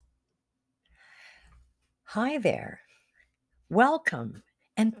Hi there. Welcome.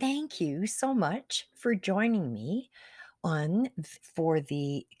 And thank you so much for joining me for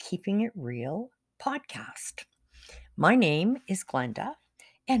the Keeping It Real podcast. My name is Glenda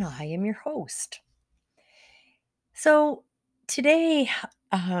and I am your host. So today,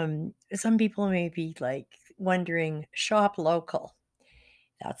 some people may be wondering, shop local.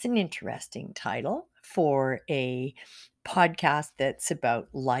 That's an interesting title for a podcast that's about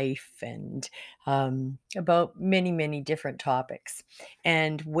life and about many, many different topics.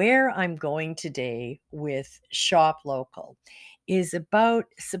 And where I'm going today with Shop Local is about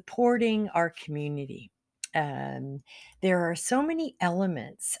supporting our community. Um, there are so many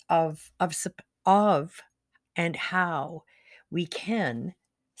elements of and how we can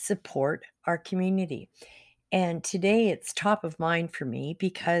support our community. And today it's top of mind for me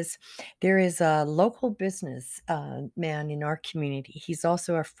because there is a local business man in our community. He's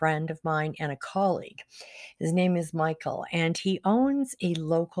also a friend of mine and a colleague. His name is Michael, and he owns a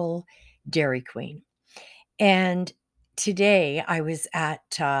local Dairy Queen. And today I was at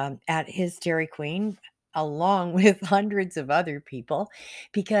his Dairy Queen along with hundreds of other people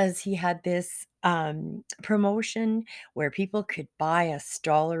because he had this promotion where people could buy a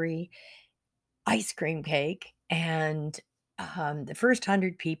Stollery ice cream cake, and the first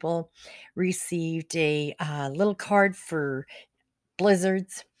 100 people received a little card for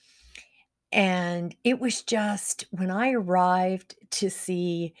blizzards. And it was just when I arrived to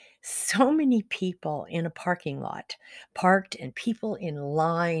see so many people in a parking lot, parked, and people in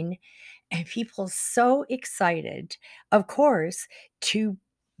line, and people so excited, of course, to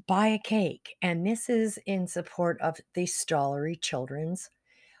buy a cake. And this is in support of the Stollery Children's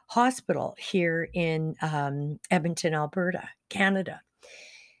Hospital here in Edmonton, Alberta, Canada.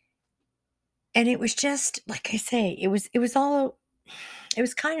 And it was just like I say, it was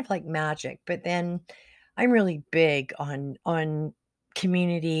kind of like magic. But then I'm really big on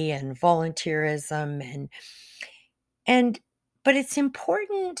community and volunteerism and but it's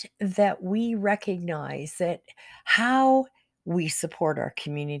important that we recognize that how we support our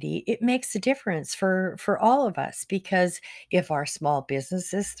community, it makes a difference for all of us, because if our small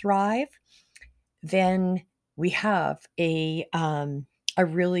businesses thrive, then we have a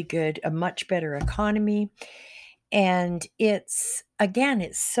really good, a much better economy. And it's, again,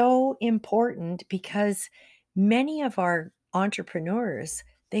 it's so important because many of our entrepreneurs,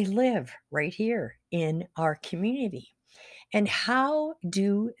 they live right here in our community. And how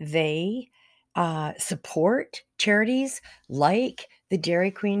do they support charities like the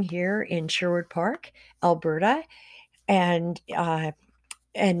Dairy Queen here in Sherwood Park, Alberta, and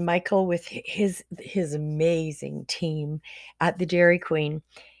Michael with his amazing team at the Dairy Queen?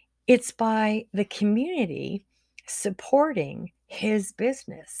 It's by the community supporting his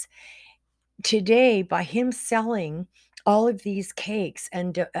business. Today, by him selling all of these cakes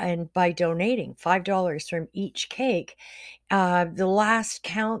and by donating $5 from each cake, the last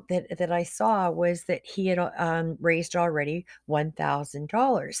count that I saw was that he had raised already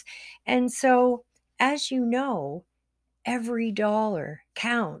 $1,000. And so, as you know, every dollar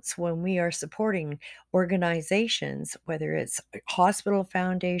counts when we are supporting organizations, whether it's hospital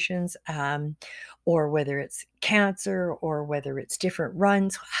foundations, or whether it's cancer, or whether it's different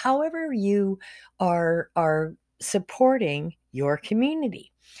runs, however you are supporting your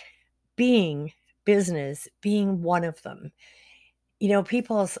community, being business being one of them.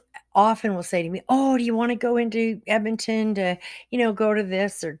 People often will say to me, "Oh, do you want to go into Edmonton to, go to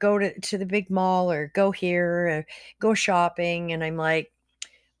this or go to the big mall or go here or go shopping?" And I'm like,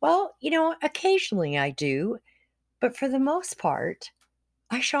 "Well, occasionally I do, but for the most part,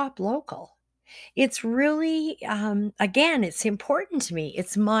 I shop local." It's really, again, it's important to me.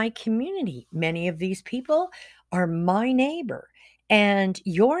 It's my community. Many of these people are my neighbor, and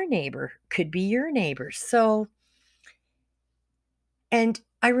your neighbor could be your neighbor. So, and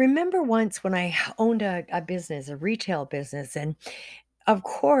I remember once when I owned a business, a retail business, and of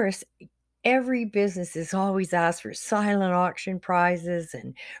course, every business is always asked for silent auction prizes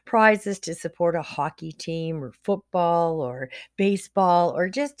and prizes to support a hockey team or football or baseball or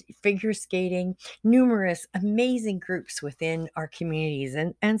just figure skating, numerous amazing groups within our communities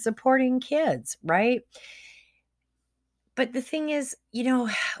and supporting kids, right? But the thing is,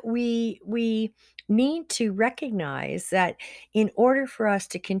 we need to recognize that in order for us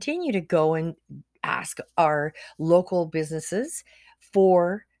to continue to go and ask our local businesses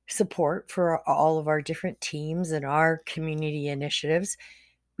for support for all of our different teams and our community initiatives,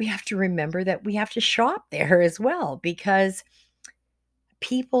 we have to remember that we have to shop there as well, because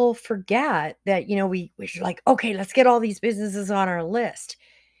people forget that, we're like, okay, let's get all these businesses on our list.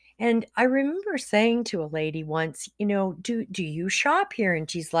 And I remember saying to a lady once, "Do you shop here?"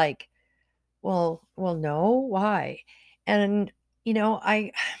 And she's like, "Well, no, why?" And,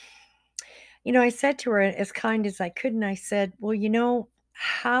 I I said to her as kind as I could, and I said, "Well,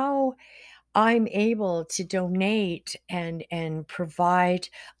 how I'm able to donate and provide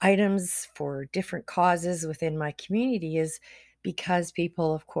items for different causes within my community is because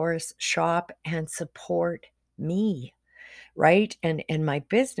people, of course, shop and support me, right? And my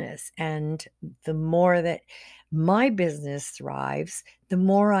business. And the more that my business thrives, the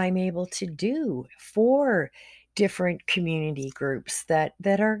more I'm able to do for different community groups that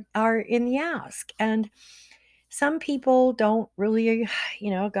are in the ask. And some people don't really,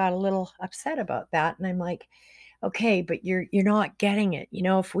 got a little upset about that. And I'm like, okay, but you're not getting it.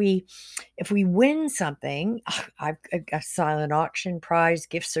 If we win something, I've a silent auction prize,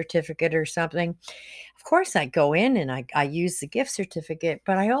 gift certificate or something, of course I go in and I use the gift certificate,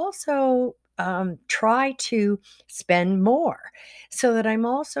 but I also try to spend more so that I'm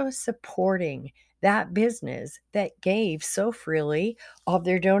also supporting that business that gave so freely of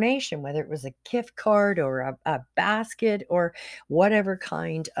their donation, whether it was a gift card or a basket or whatever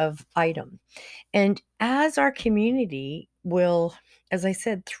kind of item. And as our community will, as I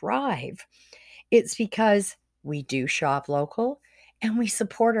said, thrive, it's because we do shop local and we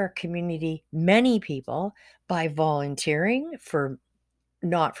support our community, many people, by volunteering for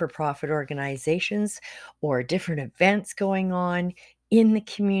not for profit organizations or different events going on in the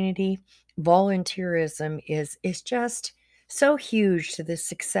community. Volunteerism is just so huge to the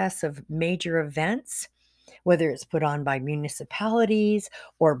success of major events, whether it's put on by municipalities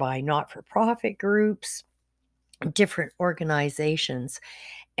or by not for profit groups, different organizations.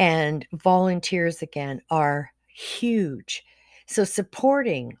 And volunteers, again, are huge. So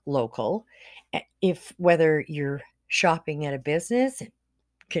supporting local, if whether you're shopping at a business,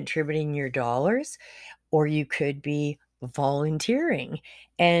 contributing your dollars, or you could be volunteering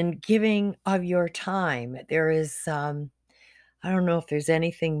and giving of your time. There is, I don't know if there's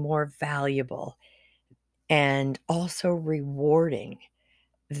anything more valuable and also rewarding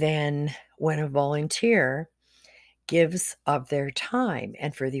than when a volunteer gives of their time.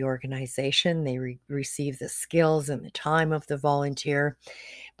 And for the organization, they receive the skills and the time of the volunteer,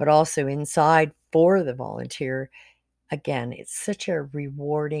 but also inside for the volunteer. Again, it's such a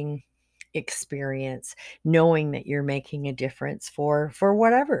rewarding experience knowing that you're making a difference for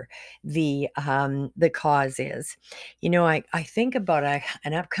whatever the cause is. I think about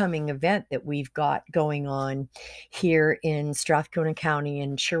an upcoming event that we've got going on here in Strathcona County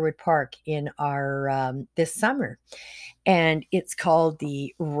in Sherwood Park in our this summer, and it's called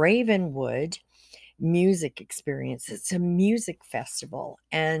the Ravenwood Music Experience. It's a music festival,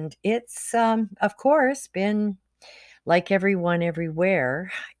 and it's of course been like everyone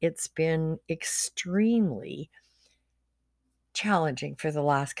everywhere, it's been extremely challenging for the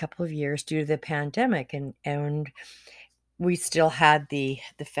last couple of years due to the pandemic, and we still had the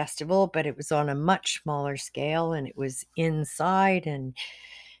festival, but it was on a much smaller scale, and it was inside, and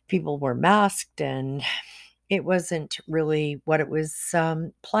people were masked, and it wasn't really what it was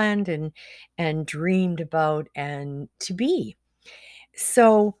planned and dreamed about and to be.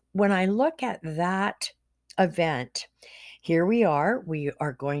 So when I look at that event, here we are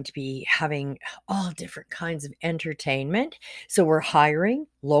going to be having all different kinds of entertainment. So we're hiring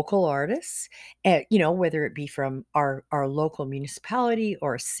local artists, whether it be from our local municipality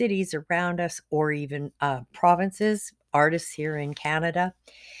or cities around us or even provinces, artists here in Canada.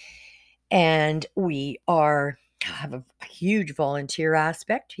 And we are have a huge volunteer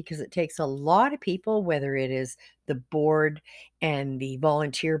aspect because it takes a lot of people, whether it is the board and the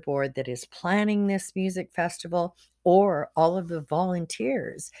volunteer board that is planning this music festival, or all of the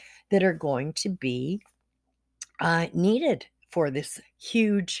volunteers that are going to be needed for this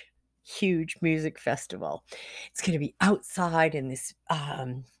huge, huge music festival. It's going to be outside in this.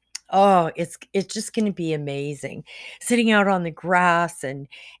 Oh, it's just going to be amazing. Sitting out on the grass and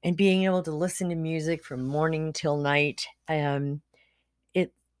being able to listen to music from morning till night.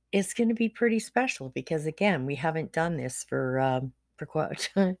 It it's going to be pretty special because again, we haven't done this for quite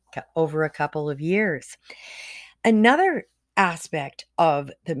over a couple of years. Another aspect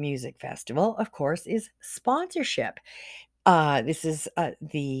of the music festival, of course, is sponsorship. This is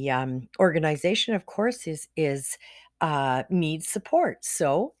the organization, of course, is needs support,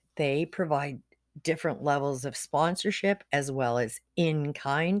 so they provide different levels of sponsorship as well as in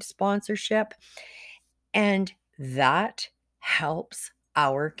kind sponsorship, and that helps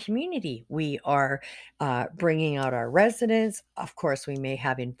our community. We are bringing out our residents. Of course, we may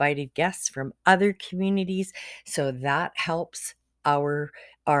have invited guests from other communities, so that helps our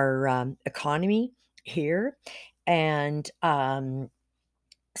our economy here. And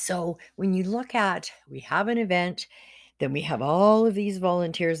so when you look at, we have an event, then we have all of these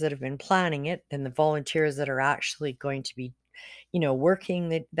volunteers that have been planning it, then the volunteers that are actually going to be,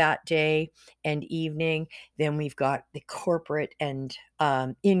 working that day and evening. Then we've got the corporate and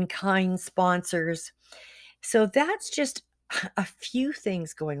in-kind sponsors. So that's just a few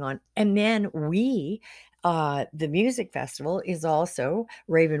things going on. And then the music festival is also,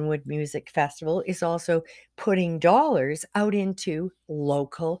 Ravenwood Music Festival is also putting dollars out into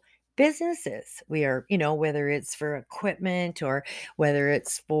local businesses. We are, whether it's for equipment or whether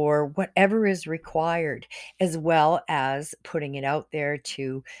it's for whatever is required, as well as putting it out there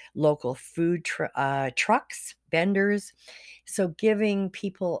to local trucks, vendors. So giving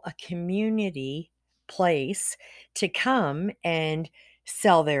people a community place to come and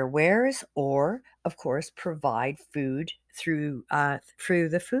sell their wares, or of course provide food through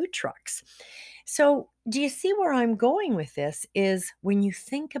the food trucks. So do you see where I'm going with this? Is when you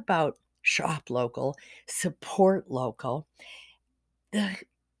think about shop local, support local, the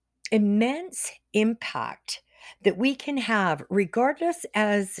immense impact that we can have regardless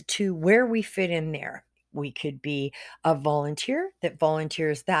as to where we fit in there. We could be a volunteer that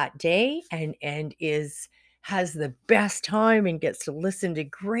volunteers that day and is has the best time and gets to listen to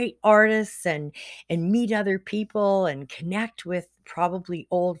great artists and meet other people and connect with probably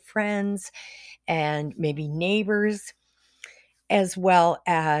old friends and maybe neighbors, as well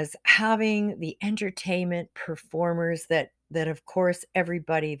as having the entertainment performers that of course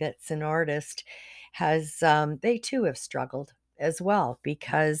everybody that's an artist has, they too have struggled as well,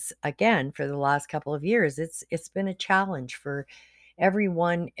 because again, for the last couple of years it's been a challenge for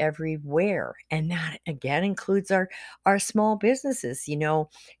everyone everywhere, and that again includes our small businesses.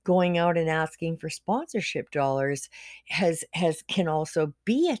 Going out and asking for sponsorship dollars has can also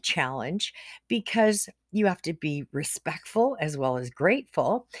be a challenge, because you have to be respectful as well as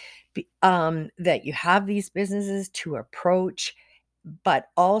grateful, that you have these businesses to approach, but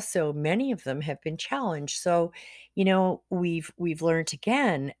also many of them have been challenged. So, we've learned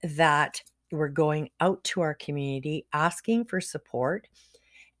again that we're going out to our community asking for support,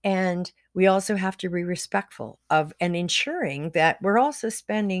 and we also have to be respectful of and ensuring that we're also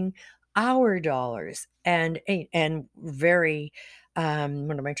spending our dollars and very, what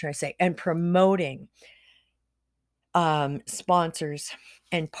am I trying to say? And promoting sponsors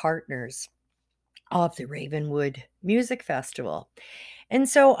and partners of the Ravenwood Music Festival. And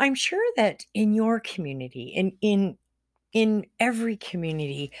so I'm sure that in your community, in every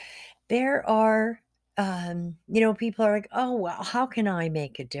community, there are, people are like, oh, well, how can I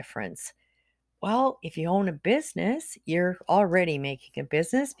make a difference? Well, if you own a business, you're already making a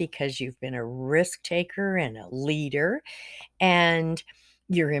business because you've been a risk taker and a leader, and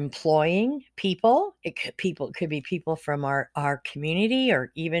you're employing people. It could be people from our community,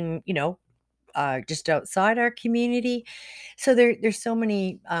 or even, just outside our community. So there's so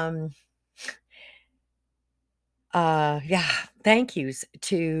many, yeah, thank yous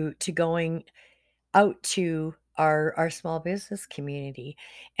to going out to our small business community.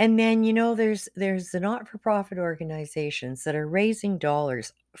 And then, there's the not-for-profit organizations that are raising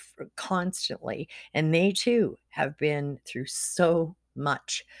dollars constantly, and they too have been through so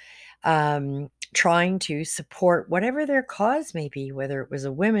much, trying to support whatever their cause may be, whether it was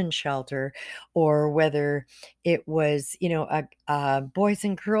a women's shelter, or whether it was, a boys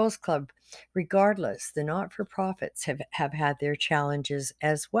and girls club. Regardless, the not-for-profits have had their challenges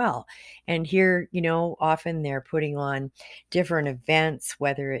as well. And here, often they're putting on different events,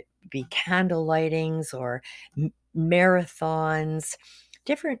 whether it be candle lightings or marathons,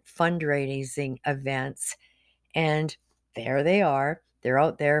 different fundraising events. And there they are. They're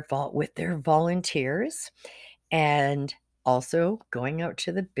out there with their volunteers, and also going out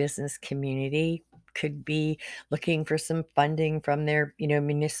to the business community. Could be looking for some funding from their,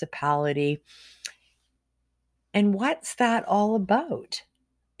 municipality. And what's that all about?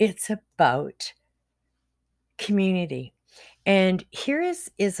 It's about community. And here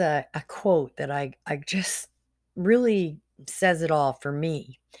is a quote that I just really says it all for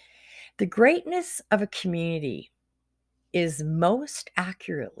me. The greatness of a community is most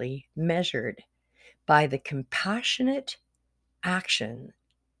accurately measured by the compassionate action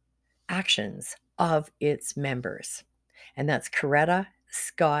actions of its members. And that's Coretta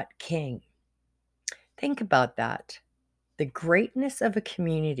Scott King. Think about that. The greatness of a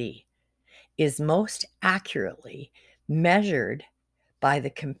community is most accurately measured by the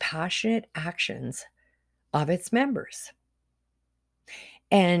compassionate actions of its members.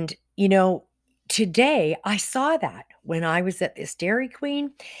 And, today I saw that when I was at this Dairy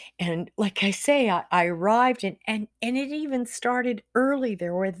Queen, and like I say, I arrived and it even started early.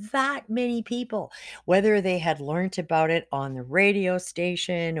 There were that many people, whether they had learned about it on the radio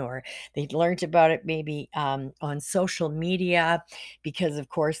station or they'd learned about it maybe on social media, because of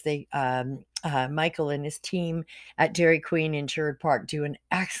course Michael and his team at Dairy Queen in Sherwood Park do an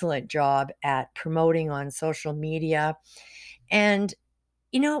excellent job at promoting on social media. And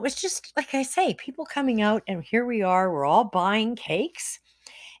it was just like I say, people coming out, and here we are, we're all buying cakes,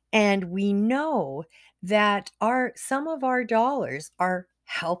 and we know that our some of our dollars are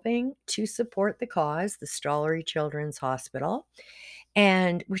helping to support the cause, the Stollery Children's Hospital,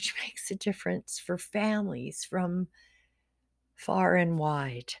 and which makes a difference for families from far and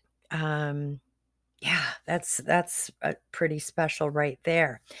wide. Um, yeah, that's pretty special right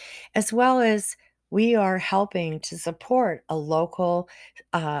there, as well as we are helping to support a local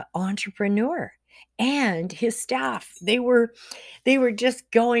entrepreneur and his staff. They were just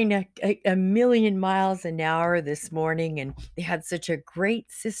going a million miles an hour this morning, and they had such a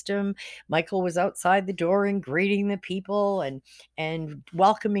great system. Michael was outside the door and greeting the people and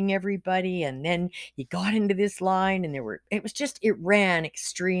welcoming everybody, and then he got into this line, and it ran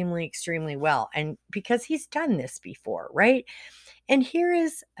extremely, extremely well, and because he's done this before, right? And here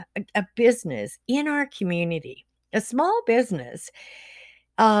is a business in our community, a small business.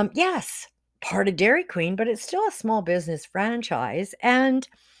 Yes, part of Dairy Queen, but it's still a small business franchise, and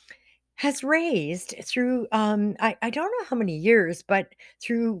has raised through, I don't know how many years, but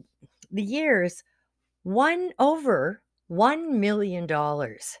through the years, over $1 million.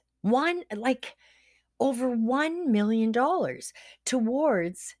 Over $1 million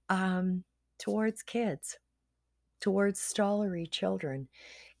towards, towards kids, towards Stollery children.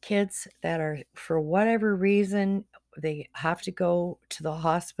 Kids that are, for whatever reason, they have to go to the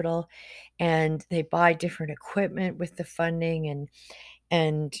hospital, and they buy different equipment with the funding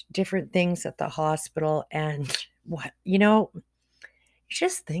and different things at the hospital, and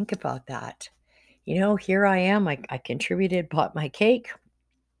just think about that. Here I am, I contributed, bought my cake.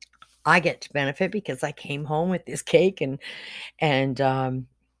 I get to benefit because I came home with this cake, and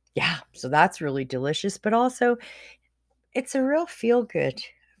yeah, so that's really delicious, but also it's a real feel good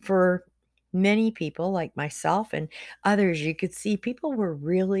for many people like myself and others. You could see people were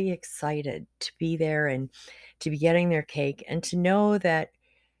really excited to be there and to be getting their cake, and to know that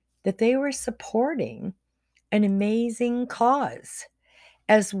they were supporting an amazing cause,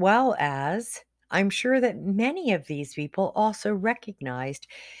 as well as I'm sure that many of these people also recognized,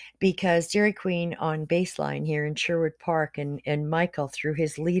 because Dairy Queen on Baseline here in Sherwood Park, and Michael, through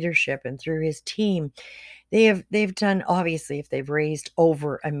his leadership and through his team, they've done, obviously, if they've raised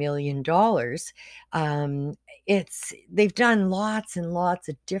over $1 million, they've done lots and lots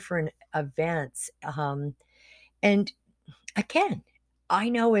of different events, and again, I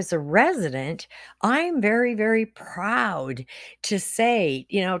know as a resident, I'm very, very proud to say,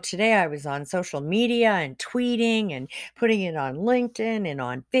 today I was on social media and tweeting and putting it on LinkedIn and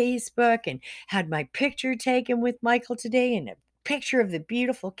on Facebook, and had my picture taken with Michael today, and a picture of the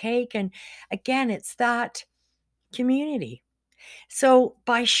beautiful cake. And again, it's that community. So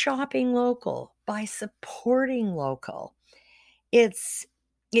by shopping local, by supporting local, it's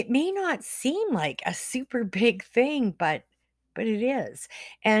it may not seem like a super big thing, but it is.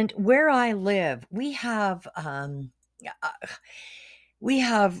 And where I live, uh, we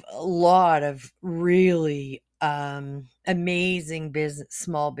have a lot of really amazing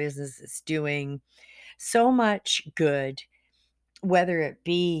small businesses doing so much good, whether it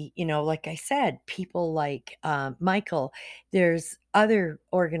be, like I said, people like Michael. There's other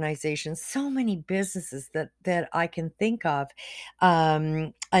organizations, so many businesses that I can think of.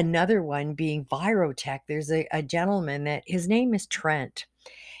 Another one being Virotech. There's a gentleman that his name is Trent,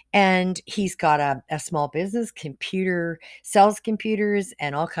 and he's got a small business, sells computers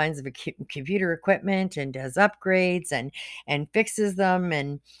and all kinds of computer equipment, and does upgrades and fixes them.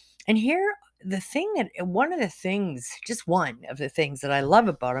 And here, one of the things, just one of the things that I love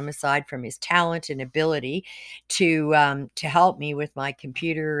about him, aside from his talent and ability to help me with my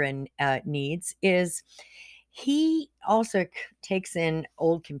computer and needs, is he also takes in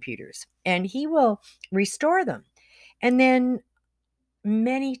old computers, and he will restore them. And then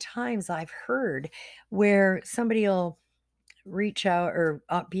many times I've heard where somebody will reach out, or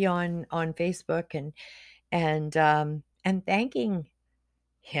be on Facebook, and thanking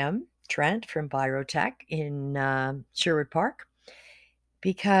him, Trent from Virotech in Sherwood Park,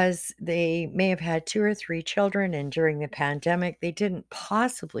 because they may have had 2 or 3 children, and during the pandemic, they didn't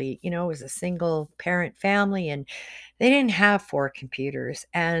possibly, it was a single parent family, and they didn't have 4 computers.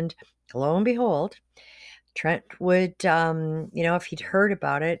 And lo and behold, Trent would, if he'd heard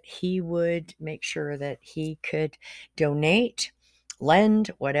about it, he would make sure that he could donate, lend,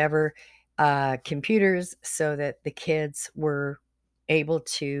 whatever, computers so that the kids were able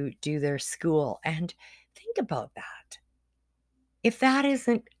to do their school. And think about that. If that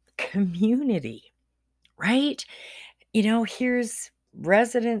isn't community, right? Here's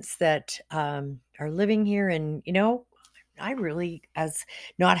residents that are living here, and I really, as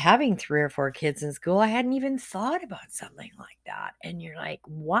not having 3 or 4 kids in school, I hadn't even thought about something like that. And you're like,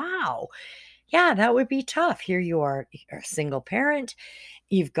 wow, yeah, that would be tough. Here you are, you're a single parent,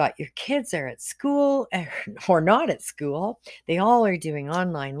 you've got your kids are at school or not at school. They all are doing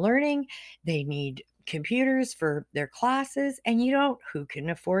online learning. They need computers for their classes, and who can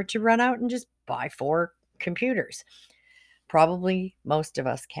afford to run out and just buy 4 computers? Probably most of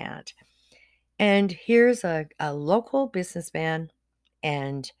us can't. And here's a local businessman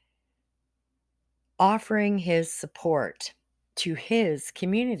and offering his support to his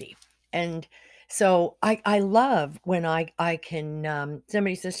community. And so I love when I can,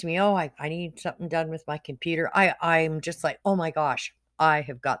 somebody says to me, oh, I need something done with my computer. I'm just like, oh my gosh, I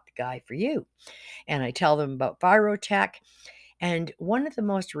have got the guy for you. And I tell them about Virotech. And one of the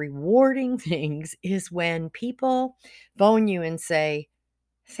most rewarding things is when people phone you and say,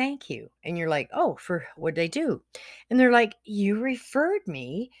 thank you. And you're like, oh, for what they do? And they're like, you referred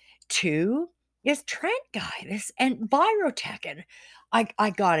me to this Trent guy, this and Virotech. And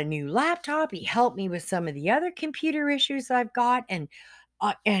I got a new laptop. He helped me with some of the other computer issues I've got. And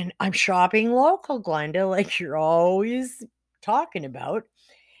I'm shopping local, Glenda, like you're always talking about.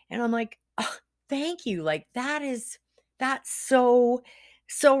 And I'm like, "Oh, thank you." Like, that's so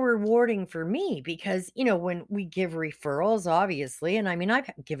rewarding for me because, when we give referrals, obviously, and I mean, I've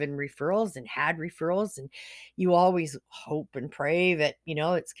given referrals and had referrals, and you always hope and pray that,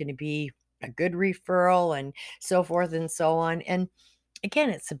 it's gonna be a good referral and so forth and so on. And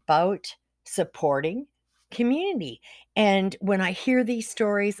again, it's about supporting community. And when I hear these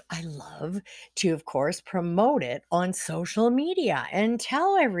stories, I love to, of course, promote it on social media and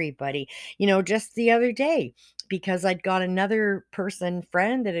tell everybody. Just the other day, because I'd got another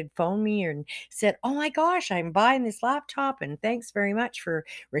friend that had phoned me and said, oh my gosh, I'm buying this laptop and thanks very much for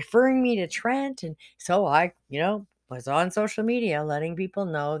referring me to Trent. And so I, was on social media letting people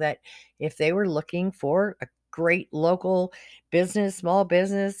know that if they were looking for a great local business, small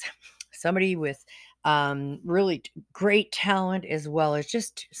business, somebody with really great talent as well as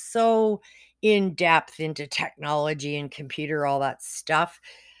just so in depth into technology and computer, all that stuff.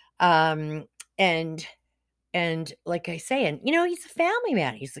 Um, and and like I say, and he's a family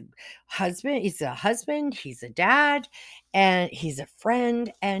man. He's a husband, he's a dad, and he's a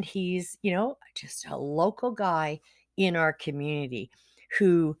friend, and he's, just a local guy in our community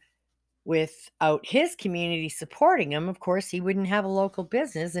who, without his community supporting him, of course, he wouldn't have a local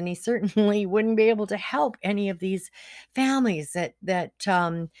business, and he certainly wouldn't be able to help any of these families that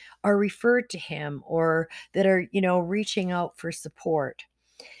are referred to him or that are, reaching out for support.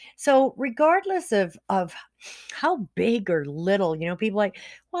 So, regardless of how big or little, people like,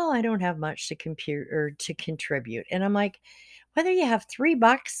 well, I don't have much to compute or to contribute, and I'm like, whether you have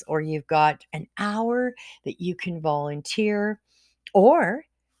 $3 or you've got an hour that you can volunteer, or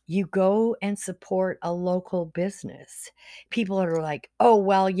you go and support a local business. People are like, "Oh,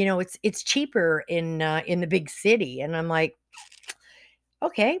 well, it's cheaper in the big city." And I'm like,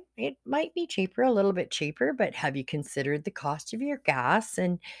 "Okay, it might be cheaper, a little bit cheaper, but have you considered the cost of your gas?"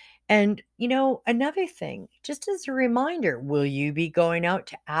 And another thing, just as a reminder, will you be going out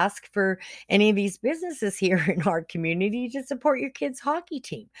to ask for any of these businesses here in our community to support your kids' hockey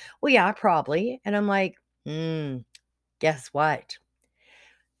team? Well, yeah, probably. And I'm like, guess what?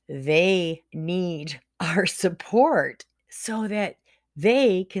 They need our support so that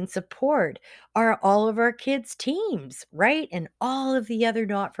they can support all of our kids' teams, right? And all of the other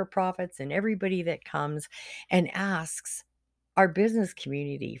not-for-profits and everybody that comes and asks our business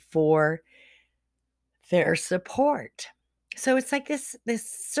community for their support. So it's like this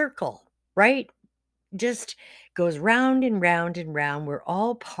circle, right? Just goes round and round and round. We're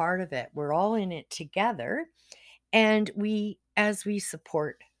all part of it. We're all in it together. And as we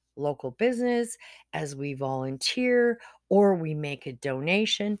support local business, as we volunteer, or we make a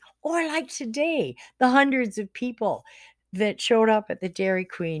donation, or like today, the hundreds of people that showed up at the Dairy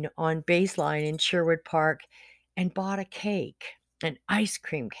Queen on Baseline in Sherwood Park and bought a cake, an ice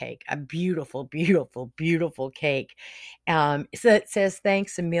cream cake, a beautiful, beautiful, beautiful cake. So it says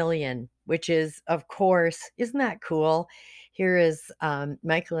thanks a million, which is, of course, isn't that cool? Here is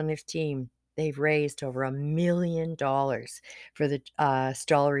Michael and his team they've raised over $1 million for the,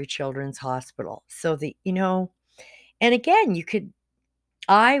 Stollery Children's Hospital. So and again,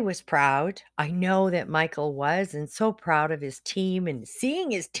 I was proud. I know that Michael was, and so proud of his team and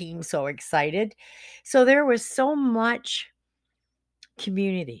seeing his team so excited. So there was so much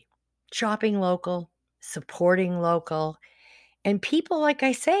community, shopping local, supporting local, and people, like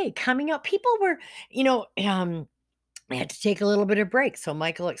I say, coming up. People were, you know, I had to take a little bit of break. So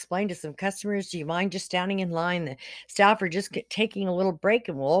Michael explained to some customers, "Do you mind just standing in line? The staff are just taking a little break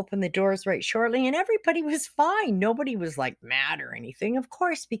and we'll open the doors right shortly." And everybody was fine. Nobody was like mad or anything, of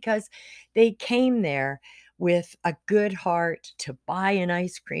course, because they came there with a good heart to buy an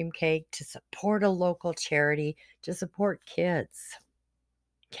ice cream cake, to support a local charity, to support kids.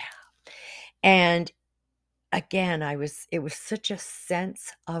 Yeah. And again, it was such a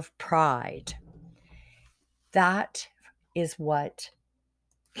sense of pride. That is what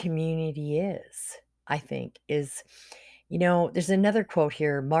community is, I think, there's another quote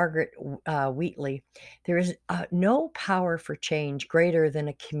here, Margaret Wheatley. There is no power for change greater than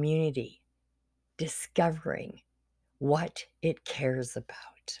a community discovering what it cares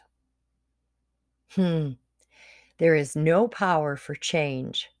about. There is no power for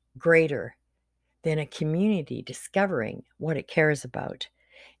change greater than a community discovering what it cares about.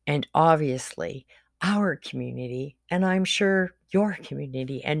 And obviously, our community, and I'm sure your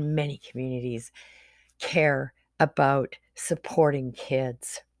community and many communities care about supporting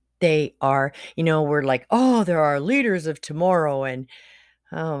kids. They are, we're like, oh, there are leaders of tomorrow. And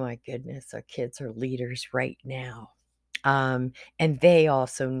oh my goodness, our kids are leaders right now. And they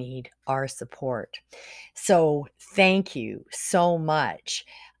also need our support. So thank you so much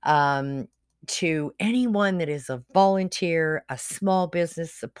to anyone that is a volunteer, a small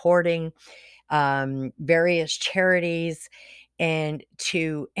business supporting various charities, and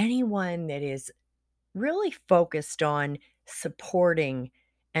to anyone that is really focused on supporting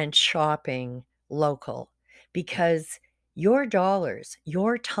and shopping local, because your dollars,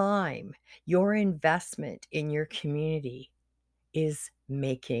 your time, your investment in your community is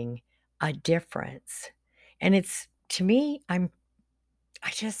making a difference. And it's to me, I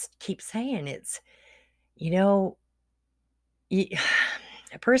just keep saying you know, y-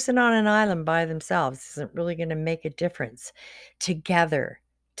 a person on an island by themselves isn't really going to make a difference. Together,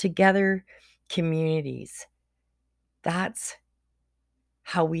 communities, that's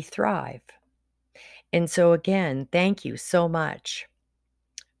how we thrive. And so, again, thank you so much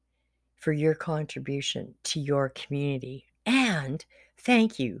for your contribution to your community. And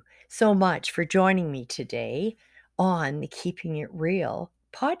thank you so much for joining me today on the Keeping It Real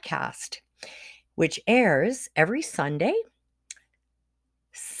podcast, which airs every Sunday,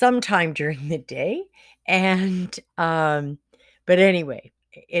 sometime during the day. And, but anyway,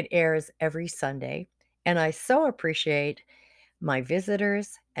 it airs every Sunday. And I so appreciate my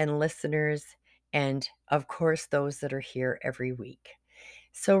visitors and listeners, and of course, those that are here every week.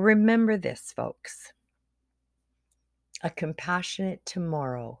 So remember this, folks: a compassionate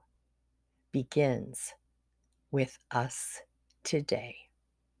tomorrow begins with us today.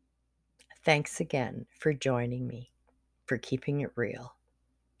 Thanks again for joining me for Keeping It Real.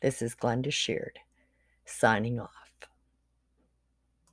 This is Glenda Sheard signing off.